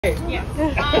Yes.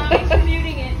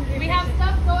 Commuting it. We have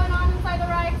stuff going on inside the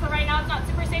ride, so right now it's not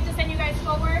super safe to send you guys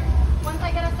forward. Once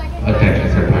I get a second. Attention,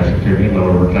 Sir Patrick Kirby,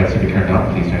 lower work lights to be turned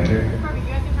off. Please enter. Perfect.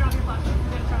 You guys can turn off your flashlights.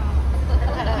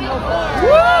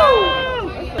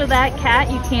 Woo! So that cat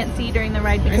you can't see during the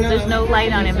ride because there's no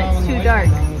light on him. It's too dark.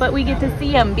 But we get to see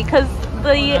him because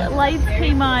the lights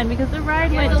came on because the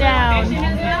ride went down.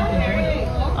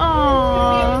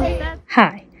 Aww.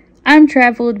 Hi, I'm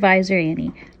Travel Advisor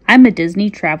Annie. I'm a Disney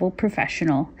travel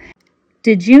professional.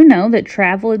 Did you know that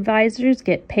travel advisors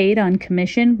get paid on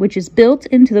commission, which is built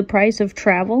into the price of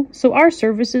travel, so our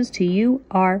services to you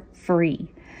are free?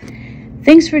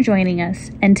 Thanks for joining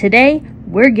us, and today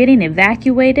we're getting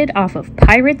evacuated off of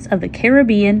Pirates of the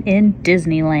Caribbean in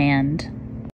Disneyland.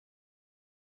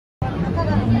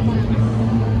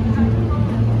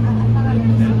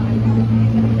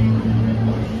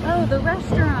 Oh, the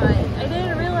restaurant! I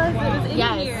didn't realize it was in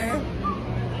here.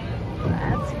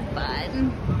 That's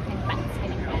fun.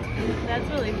 That's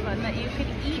really fun that you could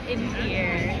eat in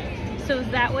here. So is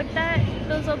that what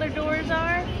those other doors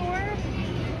are for?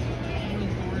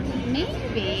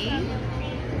 Maybe.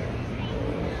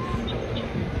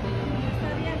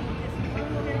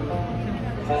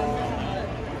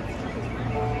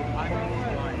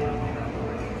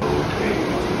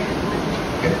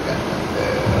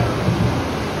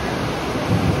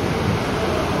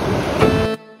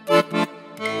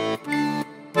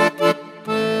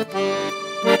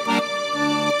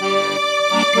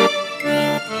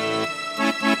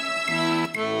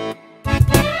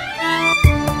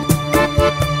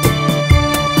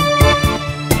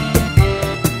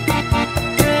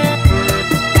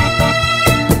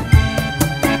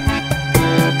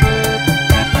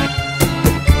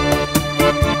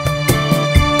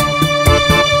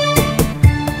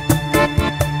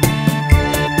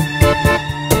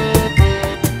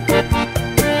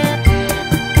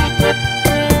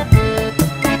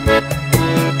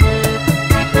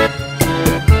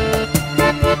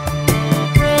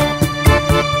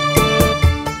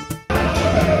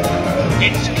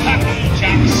 It's Captain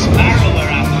Jack Sparrow we're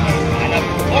after, and a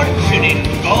fortune in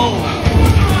gold.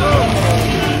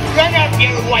 Run up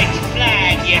your white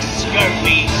flag, you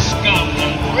scurvy scum,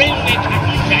 and bring me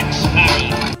Captain Jack Sparrow.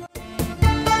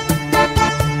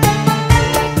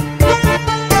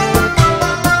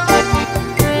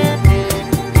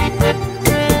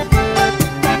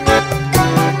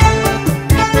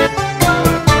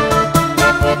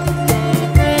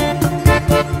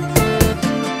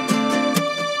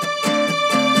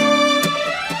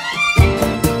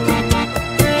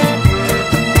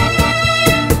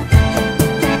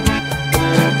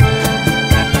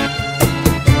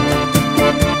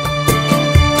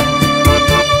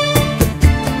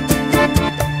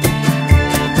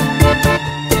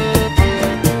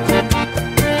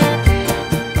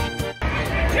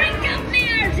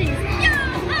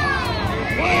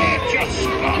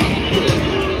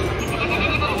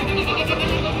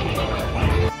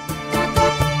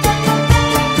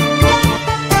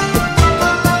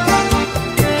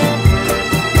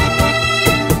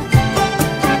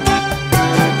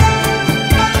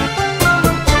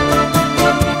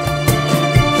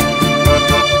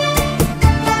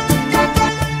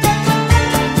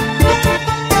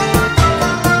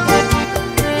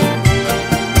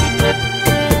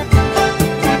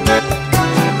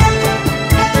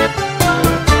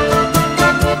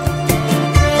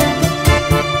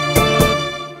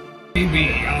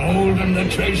 Holding the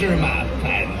treasure map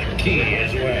and the key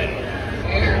as well.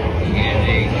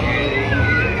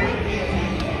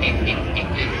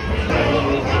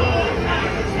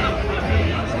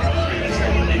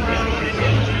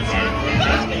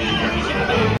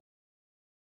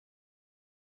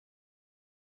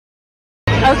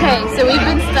 Okay, so we've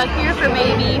been stuck here for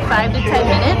maybe 5 to 10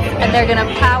 minutes, and they're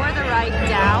gonna power the ride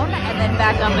down and then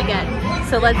back up again.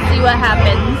 So let's see what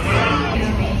happens.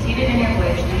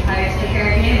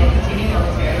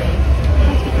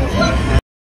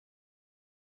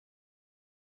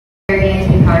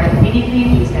 Part of CDP,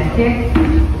 please stand clear.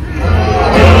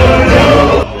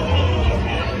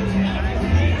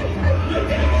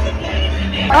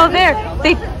 Oh, there!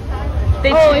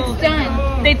 It's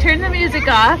done. They turned the music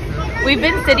off. We've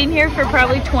been sitting here for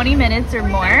probably 20 minutes or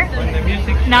more.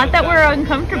 Not that we're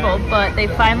uncomfortable, but they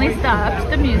finally stopped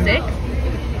the music.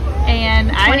 And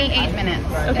 28 minutes.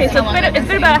 Okay, so it's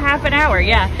been about half an hour,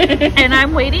 yeah. And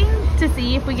I'm waiting to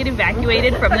see if we get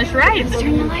evacuated from this ride. Let's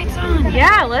turn the lights on.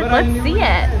 Yeah, let's see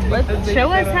it. Let's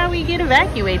show us how we get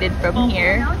evacuated from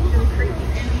here.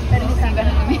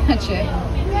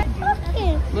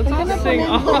 Let's all sing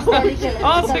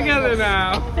all together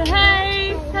now.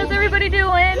 Hi. How's everybody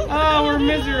doing? Oh, we're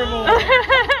miserable.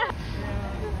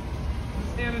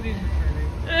 Sanity's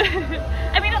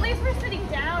I mean, at least we're sitting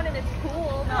down and it's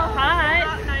cool, not hot.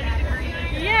 About 90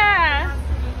 degrees. Yeah.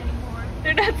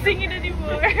 They're not singing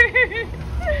anymore.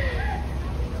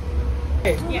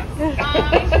 Yes.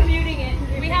 Thanks for muting it.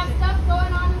 We have stuff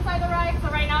going on inside the ride, so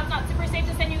right now it's not super safe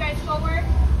to send you guys forward.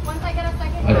 Once I get a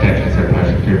second. Attention, sir,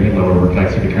 passenger security, lower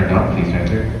reflex will be turned off. Please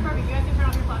enter. Perfect. You guys can turn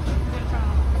off your flash.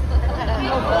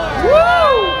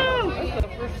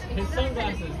 His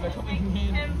sunglasses, they're coming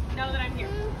in. And know that I'm here.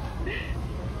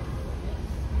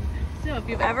 So if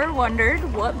you've ever wondered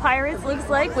what Pirates looks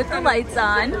like with the lights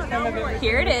on,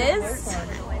 here it is.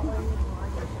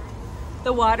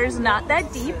 The water's not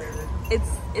that deep. It's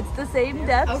the same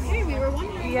depth. Okay, we were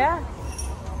wondering. Yeah.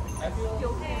 I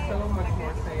feel so much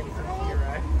more safe from here,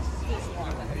 right?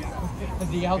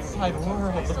 The outside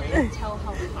world. Tell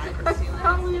how the feeling.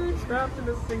 How are you trapped in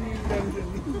a singing dungeon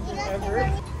ever?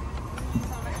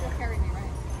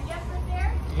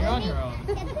 You're on your own.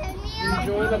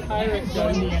 Enjoy the pirates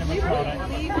join the animatronic.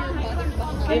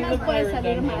 In the pirate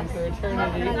dungeon for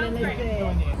eternity.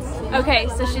 Okay,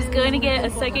 so she's going to get a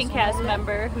second cast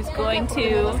member who's going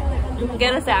to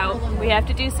get us out. We have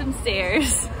to do some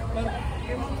stairs.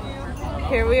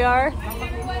 Here we are.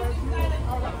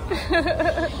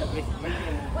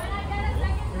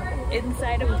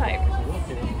 Inside a pirate.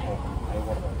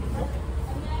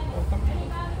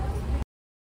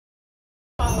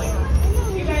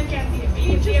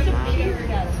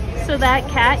 So that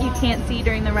cat you can't see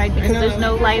during the ride because there's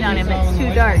no light on him. It's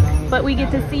too dark. But we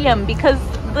get to see him because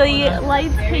the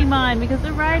lights came on because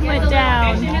the ride went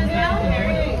down.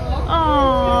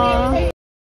 Aww.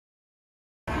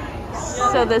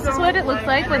 So this is what it looks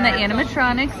like when the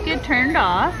animatronics get turned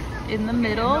off in the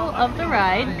middle of the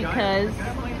ride because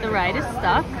the ride is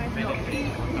stuck.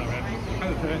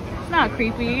 It's not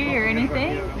creepy or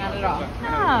anything. Not at all.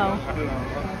 No.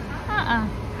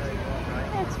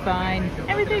 It's fine.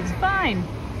 Everything's fine.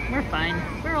 We're fine.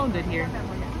 We're all good here.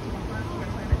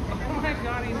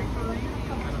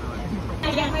 I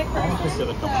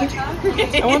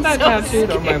want that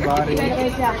tattooed on my body.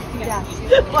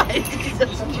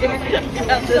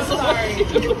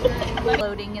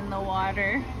 Floating in the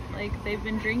water. Like they've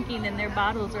been drinking and their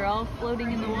bottles are all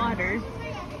floating in the water.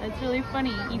 That's really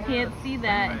funny. You can't see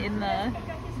that in the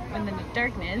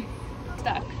darkness.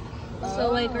 Stuck.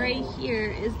 So like right here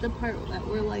is the part that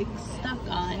we're like stuck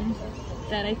on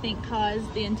that I think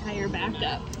caused the entire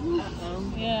backup.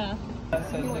 Yeah.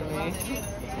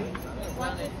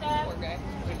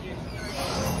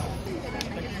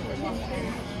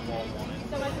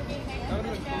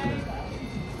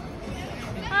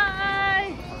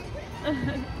 Hi!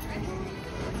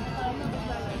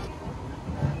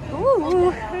 Ooh!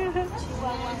 You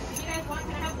guys want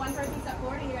to have one person step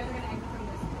forward and you guys are going to exit from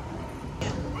this.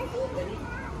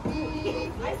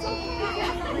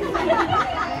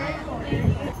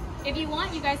 If you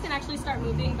want, you guys can actually start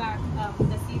moving back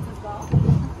the seats as well.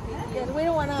 Yeah, we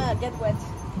don't want to get wet.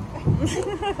 Oh,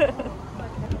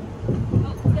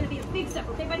 it's going to be a big step,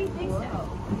 okay, buddy? Big step.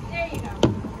 There you go.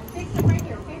 Big step right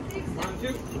here, okay? Big step.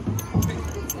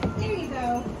 There you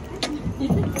go.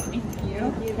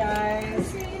 Thank you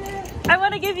guys. I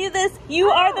want to give you this. You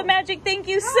are the magic. Thank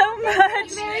you so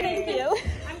much. Thank you.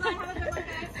 I'm glad. Have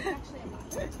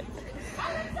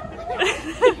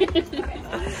a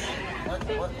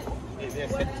good one, guys.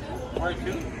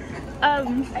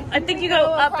 I think you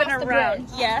go up and around.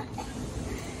 Yeah.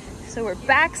 So we're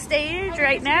backstage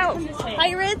right now.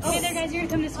 Pirates. Okay there, guys. You're going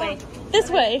to come this way. This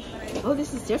way. Oh,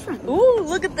 this is different. Ooh,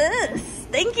 look at this.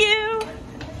 Thank you.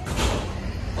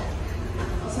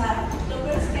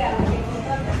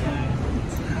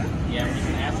 Yeah, you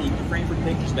can absolutely frame for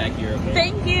pictures back here, okay?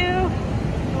 Thank you.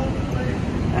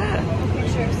 No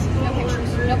pictures. No pictures.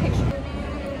 No pictures.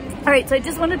 All right, so I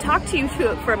just want to talk to you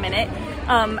for a minute.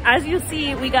 As you'll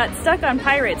see, we got stuck on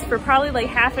Pirates for probably like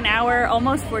half an hour,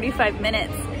 almost 45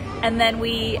 minutes. And then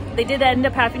they did end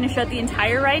up having to shut the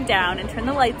entire ride down and turn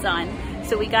the lights on.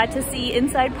 So we got to see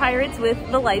inside Pirates with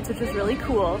the lights, which was really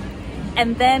cool.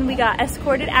 And then we got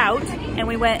escorted out and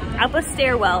we went up a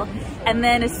stairwell. And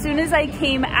then as soon as I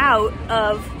came out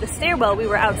of the stairwell, we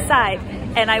were outside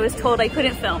and I was told I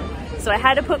couldn't film. So I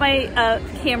had to put my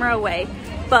camera away.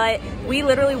 But we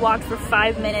literally walked for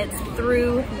 5 minutes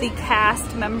through the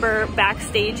cast member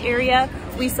backstage area.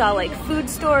 We saw like food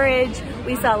storage,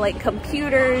 we saw like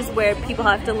computers where people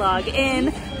have to log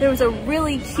in. There was a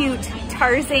really cute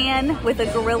Tarzan with a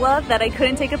gorilla that I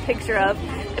couldn't take a picture of.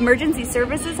 Emergency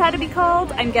services had to be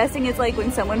called. I'm guessing it's like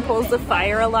when someone pulls the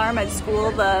fire alarm at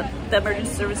school, the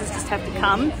emergency services just have to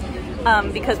come.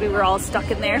 because we were all stuck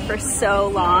in there for so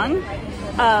long.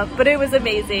 But it was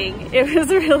amazing. It was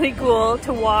really cool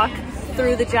to walk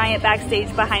through the giant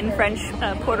backstage behind French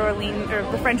Port Orleans, or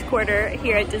the French Quarter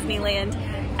here at Disneyland,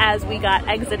 as we got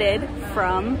exited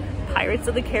from Pirates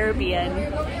of the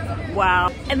Caribbean.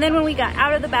 Wow. And then when we got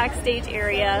out of the backstage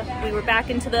area, we were back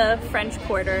into the French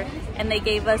Quarter, and they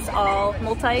gave us all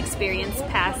multi-experience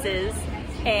passes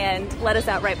and let us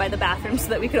out right by the bathroom so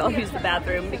that we could all use the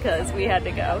bathroom because we had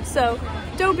to go. So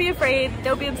don't be afraid,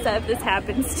 don't be upset if this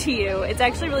happens to you. It's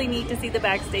actually really neat to see the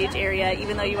backstage area,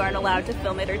 even though you aren't allowed to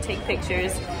film it or take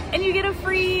pictures, and you get a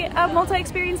free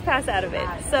multi-experience pass out of it.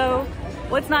 So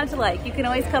what's not to like? You can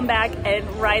always come back and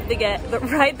ride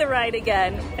the ride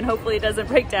again, and hopefully it doesn't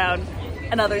break down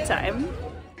another time.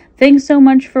 Thanks so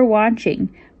much for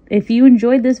watching. If you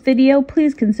enjoyed this video,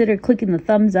 please consider clicking the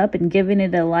thumbs up and giving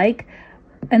it a like,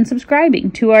 and subscribing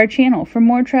to our channel for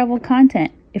more travel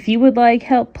content. If you would like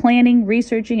help planning,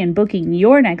 researching, and booking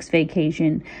your next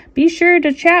vacation, be sure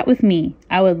to chat with me.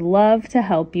 I would love to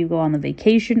help you go on the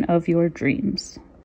vacation of your dreams.